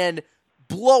and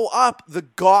blow up the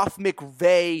Goff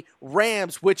McVay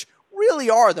Rams, which really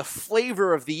are the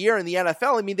flavor of the year in the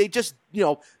NFL. I mean, they just,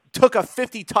 took a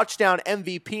 50-touchdown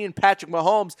MVP in Patrick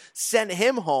Mahomes, sent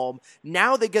him home.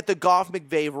 Now they get the Goff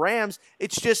McVay Rams.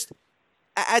 It's just,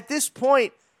 at this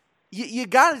point, you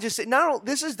got to just say,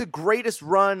 this is the greatest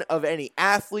run of any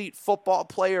athlete, football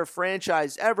player,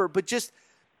 franchise ever, but just,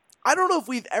 I don't know if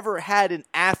we've ever had an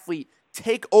athlete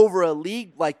take over a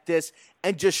league like this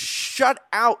and just shut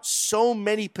out so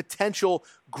many potential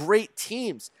great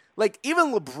teams. Like,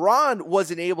 even LeBron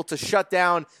wasn't able to shut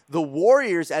down the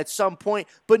Warriors at some point,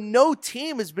 but no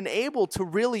team has been able to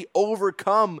really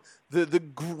overcome the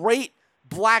great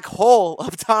black hole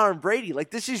of Tom Brady.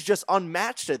 Like, this is just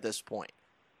unmatched at this point.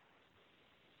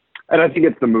 And I think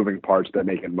it's the moving parts that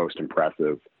make it most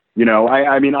impressive.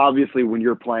 I mean, obviously, when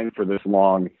you're playing for this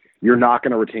long, you're not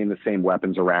going to retain the same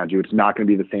weapons around you. It's not going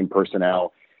to be the same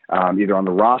personnel, either on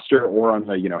the roster or on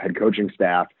the, head coaching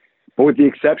staff. But with the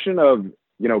exception of,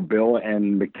 Bill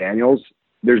and McDaniels,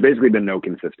 there's basically been no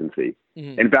consistency.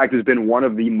 Mm-hmm. In fact, it's been one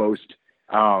of the most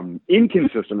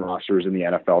inconsistent rosters in the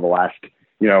NFL the last,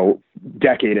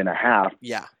 decade and a half.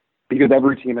 Yeah. Because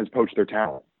every team has poached their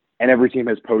talent and every team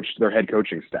has poached their head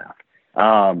coaching staff,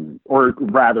 or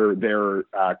rather their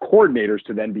coordinators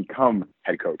to then become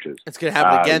head coaches. It's going to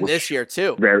happen again this year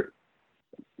too.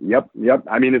 Yep.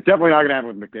 I mean, it's definitely not going to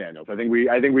happen with McDaniels. I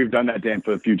think we've done that dance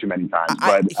a few too many times.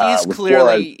 But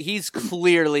he's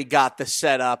clearly got the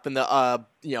setup and the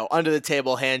under the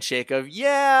table handshake of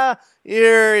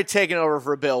you're taking over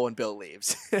for Bill when Bill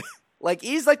leaves. Like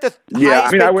he's like the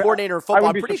highest paid coordinator in football.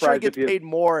 I'm pretty sure he gets paid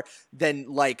more than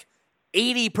like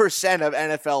 80% of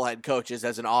NFL head coaches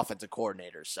as an offensive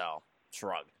coordinator. So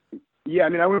shrug. Yeah, I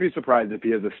mean, I wouldn't be surprised if he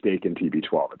has a stake in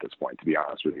TB12 at this point, to be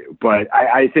honest with you. But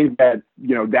I think that,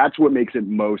 that's what makes it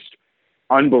most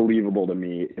unbelievable to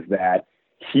me is that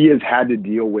he has had to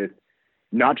deal with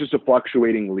not just a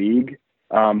fluctuating league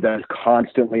that is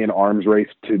constantly an arms race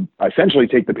to essentially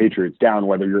take the Patriots down,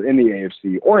 whether you're in the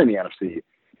AFC or in the NFC,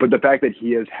 but the fact that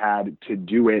he has had to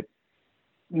do it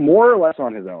more or less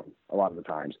on his own a lot of the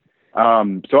times.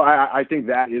 So I think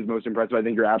that is most impressive. I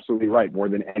think you're absolutely right. More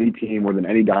than any team, more than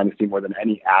any dynasty, more than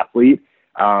any athlete,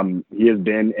 he has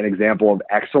been an example of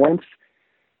excellence.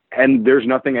 And there's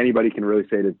nothing anybody can really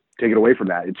say to take it away from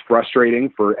that. It's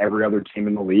frustrating for every other team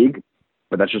in the league,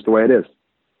 but that's just the way it is.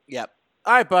 Yep.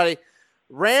 All right, buddy.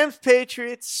 Rams,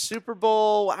 Patriots, Super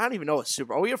Bowl. I don't even know what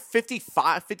Super Bowl. Are we at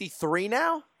 55, 53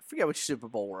 now? I forget which Super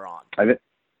Bowl we're on.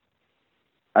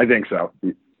 I think so.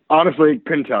 Honestly,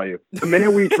 couldn't tell you. The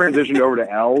minute we transitioned over to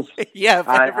L's,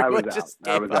 I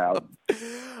was out.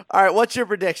 All right, what's your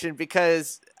prediction?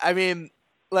 Because, I mean,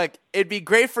 look, it'd be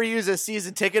great for you as a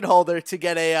season ticket holder to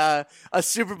get a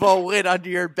Super Bowl win under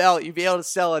your belt. You'd be able to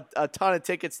sell a ton of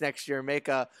tickets next year and make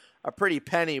a pretty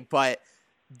penny. But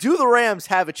do the Rams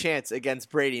have a chance against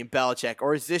Brady and Belichick?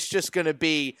 Or is this just going to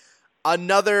be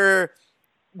another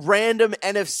random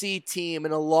NFC team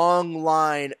in a long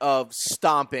line of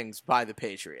stompings by the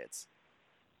Patriots?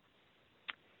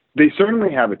 They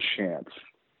certainly have a chance.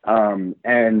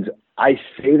 And I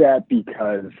say that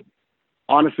because,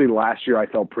 honestly, last year I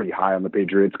felt pretty high on the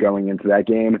Patriots going into that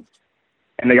game,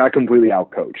 and they got completely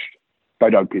outcoached by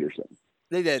Doug Peterson.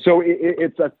 They did. So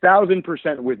it's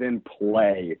 1,000% within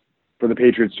play for the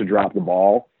Patriots to drop the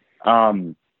ball.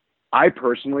 I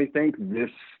personally think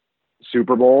this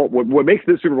Super Bowl, what makes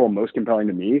this Super Bowl most compelling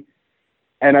to me,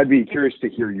 and I'd be curious to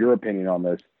hear your opinion on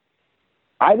this,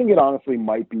 I think it honestly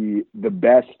might be the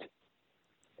best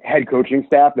head coaching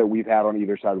staff that we've had on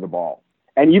either side of the ball.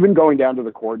 And even going down to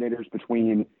the coordinators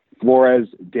between Flores,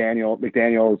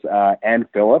 McDaniels, and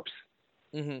Phillips,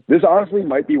 this honestly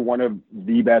might be one of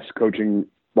the best coaching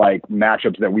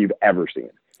matchups that we've ever seen.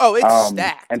 Oh, it's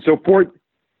stacked. And so for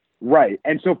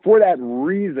that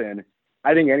reason,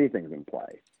 I think anything's in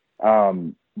play.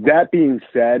 That being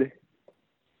said,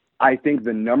 I think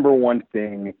the number one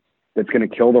thing that's going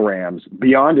to kill the Rams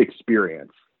beyond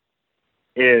experience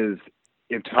is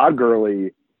if Todd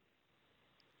Gurley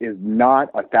is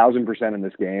not 1,000% in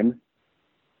this game.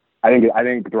 I think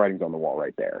the writing's on the wall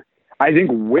right there. I think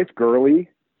with Gurley,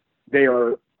 they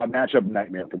are a matchup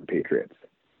nightmare for the Patriots.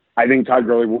 I think Todd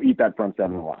Gurley will eat that front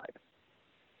seven alive.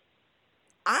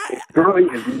 If Gurley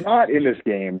is not in this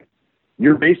game,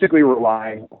 you're basically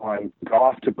relying on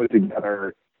Goff to put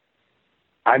together.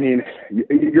 I mean,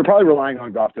 you're probably relying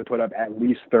on Goff to put up at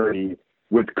least 30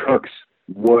 with Cooks,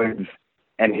 Woods,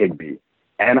 and Higbee.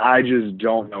 And I just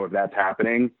don't know if that's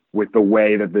happening with the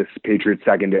way that this Patriots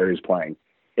secondary is playing.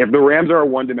 If the Rams are a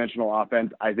one-dimensional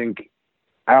offense, I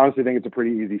honestly think it's a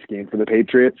pretty easy scheme for the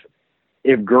Patriots.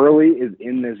 If Gurley is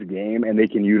in this game and they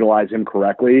can utilize him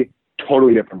correctly,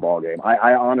 totally different ballgame.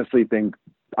 I honestly think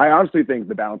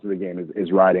the balance of the game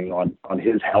is riding on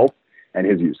his health and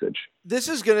his usage. This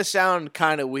is going to sound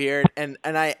kind of weird, and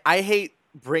I hate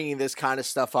bringing this kind of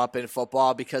stuff up in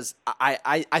football because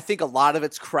I think a lot of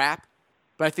it's crap,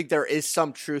 but I think there is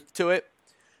some truth to it.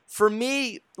 For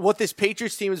me, what this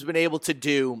Patriots team has been able to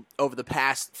do over the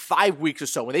past 5 weeks or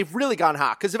so, when they've really gone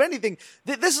hot, because if anything,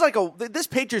 this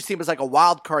Patriots team is like a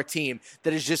wild card team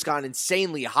that has just gone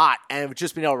insanely hot and have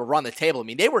just been able to run the table. I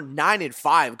mean, they were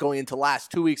 9-5 going into the last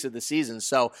 2 weeks of the season,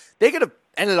 so they could have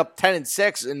ended up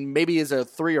 10-6 and maybe as a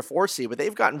 3 or 4 seed, but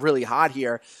they've gotten really hot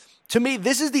here. To me,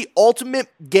 this is the ultimate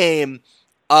game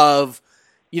of,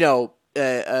 what's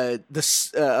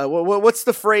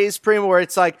the phrase, Primo, where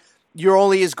it's like, you're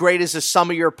only as great as the sum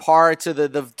of your parts, or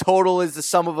the total is the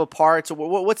sum of a parts.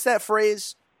 What's that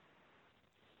phrase?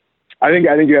 I think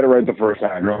you had it right the first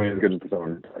time. You're only as good as the sum of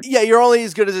your parts. Yeah, you're only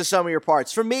as good as the sum of your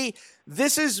parts. For me,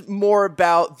 this is more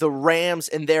about the Rams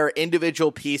and their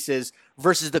individual pieces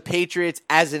versus the Patriots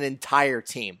as an entire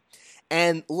team.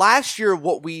 And last year,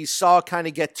 what we saw kind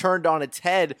of get turned on its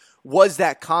head was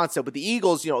that concept. With the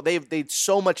Eagles, they'd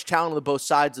so much talent on both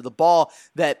sides of the ball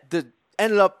that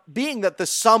ended up being that the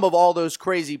sum of all those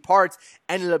crazy parts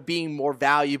ended up being more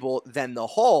valuable than the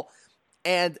whole.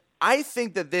 And I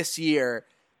think that this year,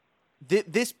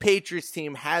 this Patriots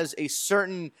team has a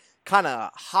certain kind of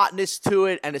hotness to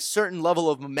it and a certain level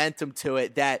of momentum to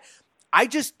it that I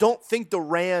just don't think the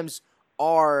Rams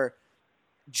are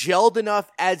gelled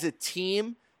enough as a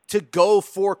team to go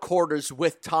 4 quarters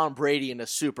with Tom Brady in a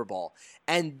Super Bowl.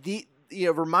 And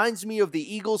reminds me of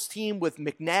the Eagles team with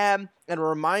McNabb, and it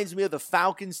reminds me of the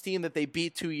Falcons team that they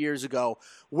beat 2 years ago,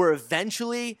 where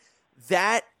eventually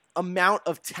that amount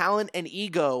of talent and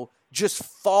ego just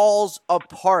falls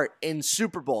apart in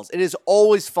Super Bowls. It has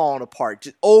always fallen apart,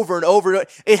 just over and over.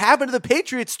 It happened to the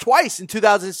Patriots twice in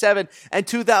 2007 and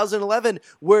 2011,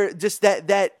 where just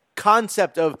that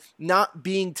concept of not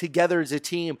being together as a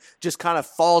team just kind of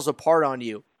falls apart on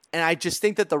you. And I just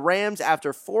think that the Rams,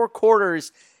 after 4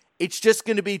 quarters, it's just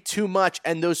going to be too much,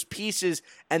 and those pieces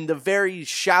and the very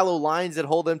shallow lines that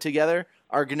hold them together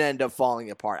are going to end up falling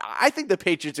apart. I think the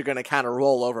Patriots are going to kind of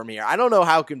roll over me here. I don't know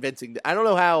how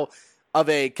of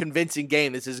a convincing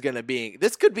game this is going to be.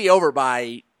 This could be over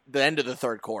by the end of the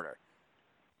third quarter.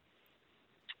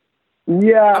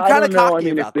 Yeah, I'm kind of cocky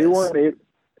about this. To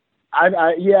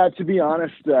be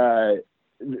honest,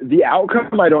 the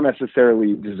outcome I don't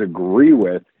necessarily disagree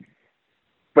with,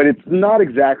 but it's not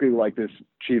exactly like this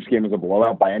Chiefs game was a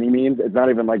blowout by any means. It's not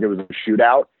even like it was a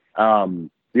shootout.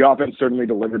 The offense certainly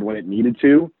delivered when it needed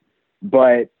to,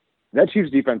 but that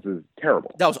Chiefs defense is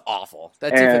terrible. That was awful.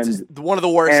 That defense is one of the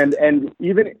worst. And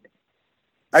even,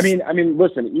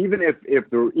 listen, even if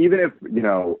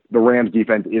the Rams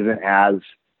defense isn't as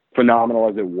phenomenal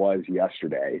as it was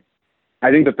yesterday,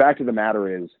 I think the fact of the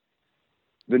matter is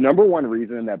the number one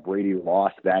reason that Brady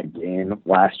lost that game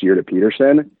last year to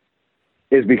Peterson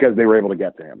is because they were able to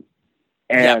get to him.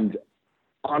 And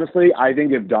honestly, I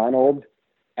think if Donald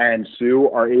and Sue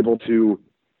are able to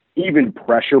even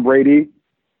pressure Brady,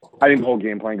 I think the whole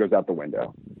game plan goes out the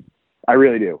window. I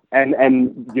really do. And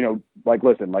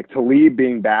Talib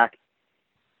being back,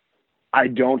 I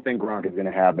don't think Gronk is going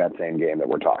to have that same game that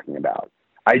we're talking about.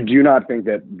 I do not think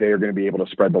that they're going to be able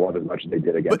to spread the love as much as they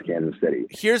did against Kansas City.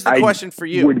 Here's the question for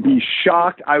you. I would be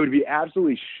shocked. I would be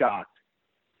absolutely shocked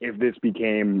if this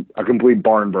became a complete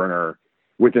barn burner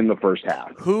within the first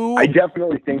half. I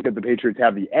definitely think that the Patriots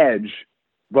have the edge,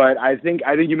 but I think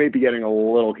you may be getting a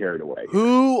little carried away.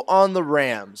 Who on the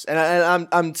Rams, and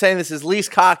I'm saying this as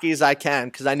least cocky as I can,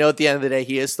 because I know at the end of the day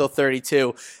he is still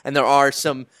 32, and there are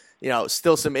some,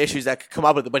 still some issues that could come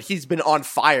up with it, but he's been on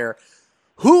fire.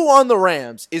 Who on the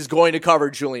Rams is going to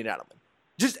cover Julian Edelman?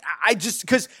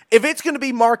 Because if it's going to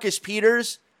be Marcus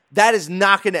Peters, that is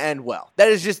not going to end well. That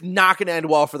is just not going to end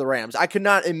well for the Rams. I could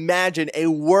not imagine a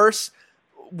worse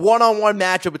one-on-one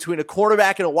matchup between a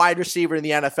quarterback and a wide receiver in the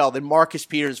NFL than Marcus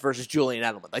Peters versus Julian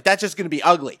Edelman. Like, that's just going to be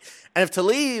ugly. And if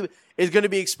Talib is going to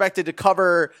be expected to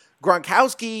cover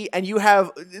Gronkowski, and you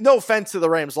have, no offense to the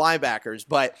Rams linebackers,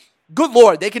 but good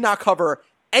Lord, they cannot cover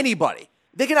anybody.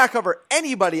 They cannot cover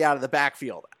anybody out of the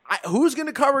backfield. Who's going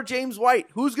to cover James White?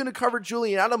 Who's going to cover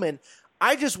Julian Edelman?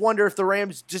 I just wonder if the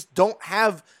Rams just don't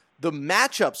have the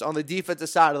matchups on the defensive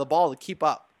side of the ball to keep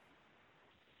up.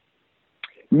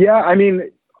 Yeah,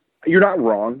 you're not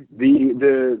wrong.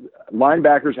 The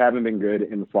linebackers haven't been good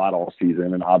in the slot all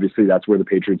season, and obviously that's where the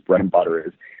Patriots' bread and butter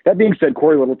is. That being said,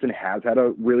 Corey Littleton has had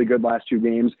a really good last 2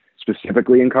 games,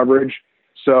 specifically in coverage.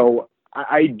 So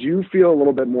I do feel a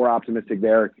little bit more optimistic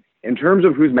there. In terms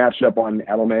of who's matched up on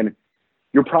Edelman,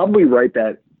 you're probably right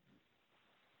that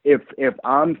if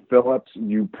I'm Phillips,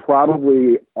 you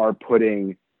probably are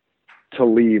putting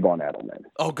Talib on Edelman.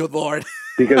 Oh, good Lord.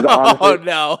 Because honestly, oh,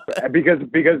 no. because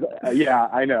yeah,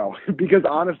 I know. Because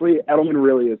honestly, Edelman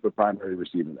really is the primary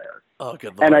receiver there. Oh,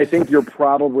 good Lord. And I think you're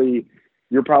probably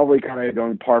kind of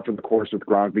going par for the course with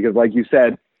Gronk because, like you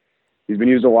said, he's been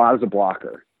used a lot as a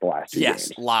blocker the last 2 games.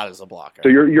 Yes, a lot as a blocker. So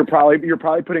you're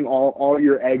probably putting all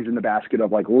your eggs in the basket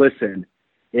of like, listen,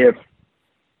 if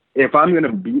I'm going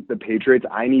to beat the Patriots,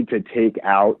 I need to take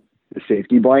out the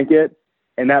safety blanket,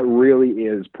 and that really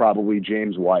is probably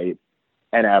James White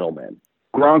and Edelman.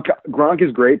 Gronk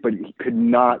is great, but he could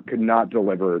not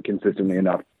deliver consistently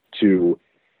enough to,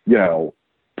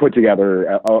 put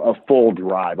together a full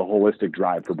drive, a holistic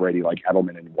drive for Brady like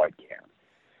Edelman and White can.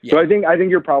 Yeah. So I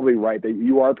think you're probably right that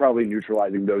you are probably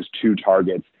neutralizing those 2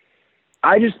 targets.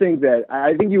 I just think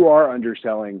you are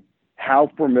underselling how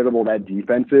formidable that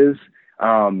defense is,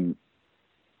 and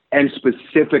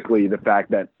specifically the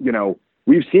fact that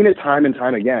we've seen it time and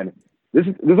time again. this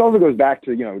also goes back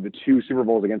to, the 2 Super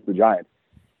Bowls against the Giants.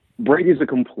 Brady's a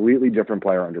completely different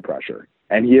player under pressure,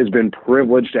 and he has been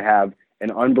privileged to have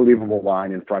an unbelievable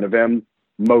line in front of him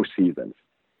most seasons.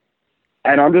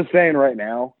 And I'm just saying right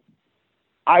now,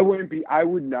 I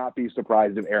would not be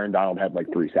surprised if Aaron Donald had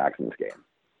like 3 sacks in this game.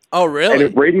 Oh, really? And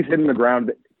if Brady's hitting the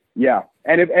ground, yeah.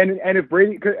 And if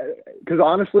Brady, because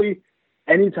honestly,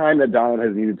 anytime that Donald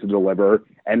has needed to deliver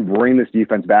and bring this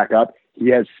defense back up, he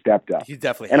has stepped up. He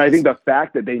definitely has. And I think the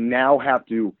fact that they now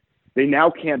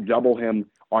can't double him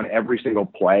on every single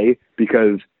play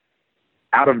because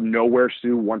out of nowhere,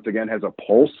 Sue once again has a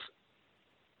pulse.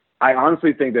 I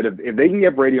honestly think that if they can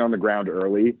get Brady on the ground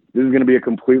early, this is going to be a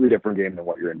completely different game than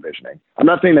what you're envisioning. I'm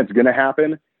not saying that's going to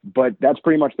happen, but that's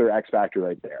pretty much their X factor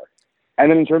right there.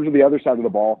 And then in terms of the other side of the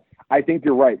ball, I think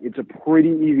you're right. It's a pretty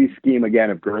easy scheme,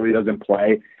 again, if Gurley doesn't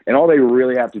play. And all they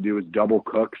really have to do is double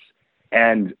Cooks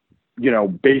and,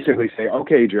 basically say,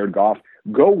 okay, Jared Goff,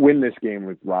 go win this game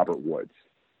with Robert Woods.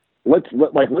 Let's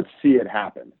see it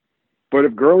happen. But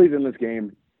if Gurley's in this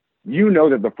game,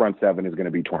 that the front seven is going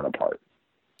to be torn apart.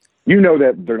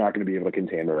 That they're not going to be able to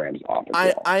contain the Rams'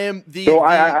 offense. I am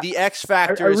the X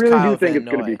factor. I is really Kyle do think Van it's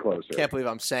going to Noy. be closer. Can't believe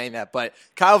I'm saying that, but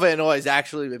Kyle Van Noy has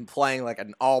actually been playing like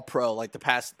an All-Pro, like the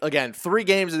past 3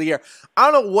 games of the year.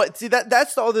 I don't know what. See,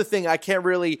 that's the other thing I can't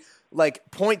really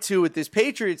point to with this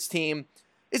Patriots team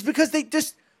is because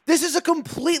this is a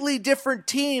completely different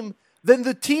team than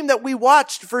the team that we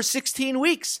watched for 16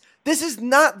 weeks. This is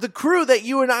not the crew that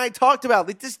you and I talked about.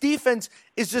 This defense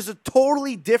is just a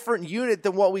totally different unit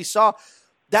than what we saw.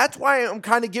 That's why I'm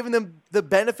kind of giving them the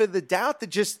benefit of the doubt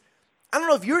that I don't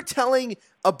know if you're telling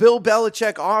a Bill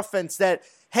Belichick offense that,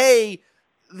 hey,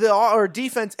 the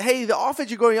offense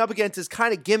you're going up against is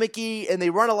kind of gimmicky and they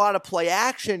run a lot of play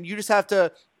action. You just have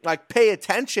to pay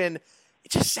attention. It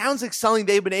just sounds like something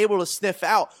they've been able to sniff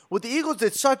out. What the Eagles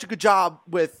did such a good job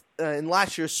with in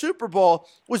last year's Super Bowl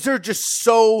was there just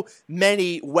so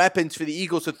many weapons for the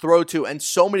Eagles to throw to and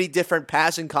so many different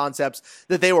passing concepts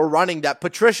that they were running that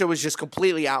Patricia was just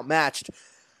completely outmatched.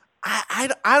 I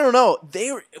don't know.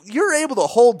 You're able to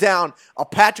hold down a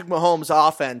Patrick Mahomes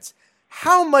offense.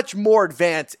 How much more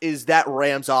advanced is that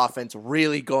Rams offense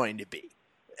really going to be?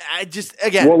 I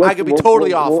could be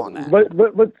totally off on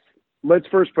that. Let's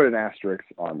first put an asterisk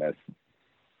on this.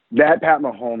 That Pat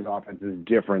Mahomes offense is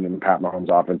different than the Pat Mahomes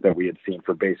offense that we had seen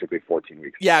for basically 14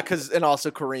 weeks. Yeah, and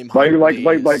also Kareem Hunt.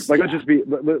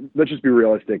 Let's just be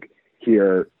realistic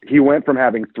here. He went from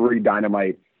having 3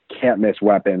 dynamite can't miss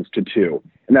weapons to 2,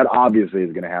 and that obviously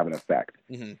is going to have an effect.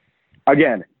 Mm-hmm.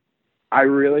 Again, I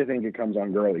really think it comes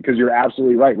on Gurley because you're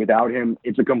absolutely right. Without him,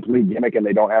 it's a complete gimmick, and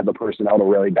they don't have the personnel to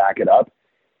really back it up.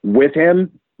 With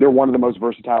him, they're one of the most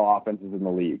versatile offenses in the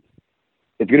league.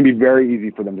 It's going to be very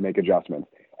easy for them to make adjustments.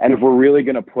 And if we're really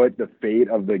going to put the fate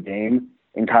of the game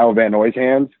in Kyle Van Noy's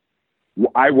hands,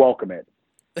 I welcome it.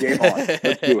 Game on.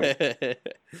 Let's do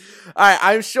it. All right.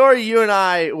 I'm sure you and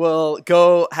I will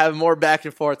go have more back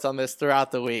and forths on this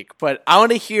throughout the week, but I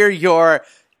want to hear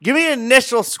give me an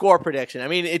initial score prediction. I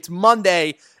mean, it's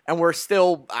Monday and we're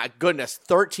still,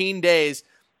 13 days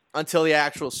until the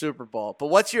actual Super Bowl, but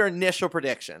what's your initial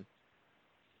prediction?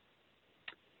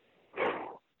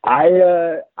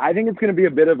 I think it's going to be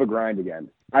a bit of a grind again.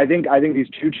 I think these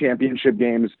 2 championship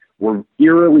games were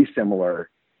eerily similar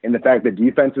in the fact that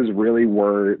defenses really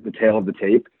were the tail of the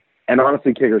tape, and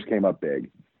honestly, kickers came up big.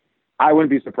 I wouldn't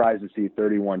be surprised to see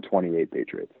 31-28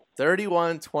 Patriots.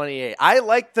 31-28. I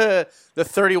like the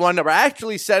 31 number. I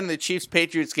actually said in the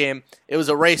Chiefs-Patriots game, it was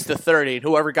a race to 30, and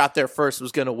whoever got there first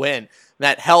was going to win. And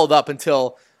that held up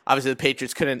until, obviously, the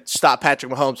Patriots couldn't stop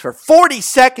Patrick Mahomes for 40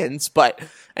 seconds, but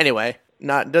anyway,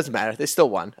 it doesn't matter. They still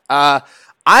won.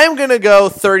 I'm going to go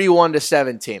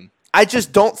 31-17. I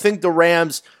just don't think the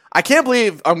Rams – I can't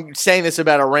believe I'm saying this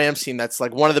about a Rams team that's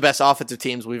like one of the best offensive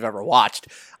teams we've ever watched.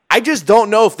 I just don't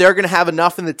know if they're going to have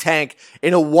enough in the tank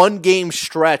in a 1-game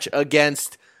stretch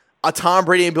against a Tom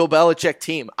Brady and Bill Belichick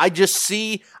team.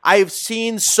 I've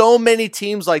seen so many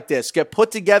teams like this get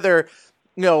put together,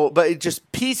 but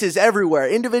just pieces everywhere,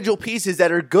 individual pieces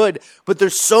that are good, but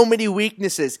there's so many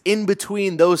weaknesses in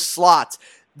between those slots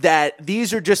that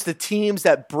these are just the teams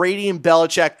that Brady and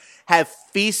Belichick have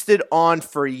feasted on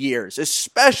for years,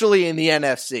 especially in the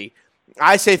NFC.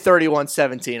 I say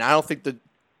 31-17. I don't think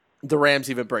the Rams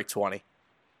even break 20,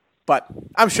 but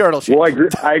I'm sure it'll change. Well,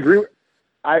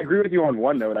 I agree with you on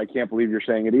one note. I can't believe you're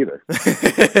saying it either.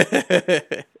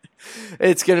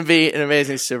 It's going to be an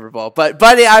amazing Super Bowl. But,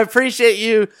 buddy, I appreciate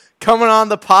you coming on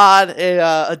the pod.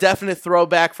 A definite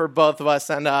throwback for both of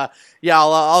us. And,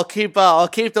 I'll keep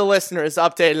the listeners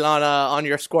updated on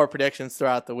your score predictions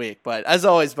throughout the week. But, as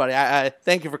always, buddy, I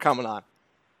thank you for coming on.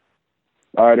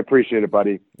 All right, appreciate it,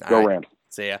 buddy. All Go right. Rams.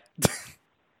 See ya.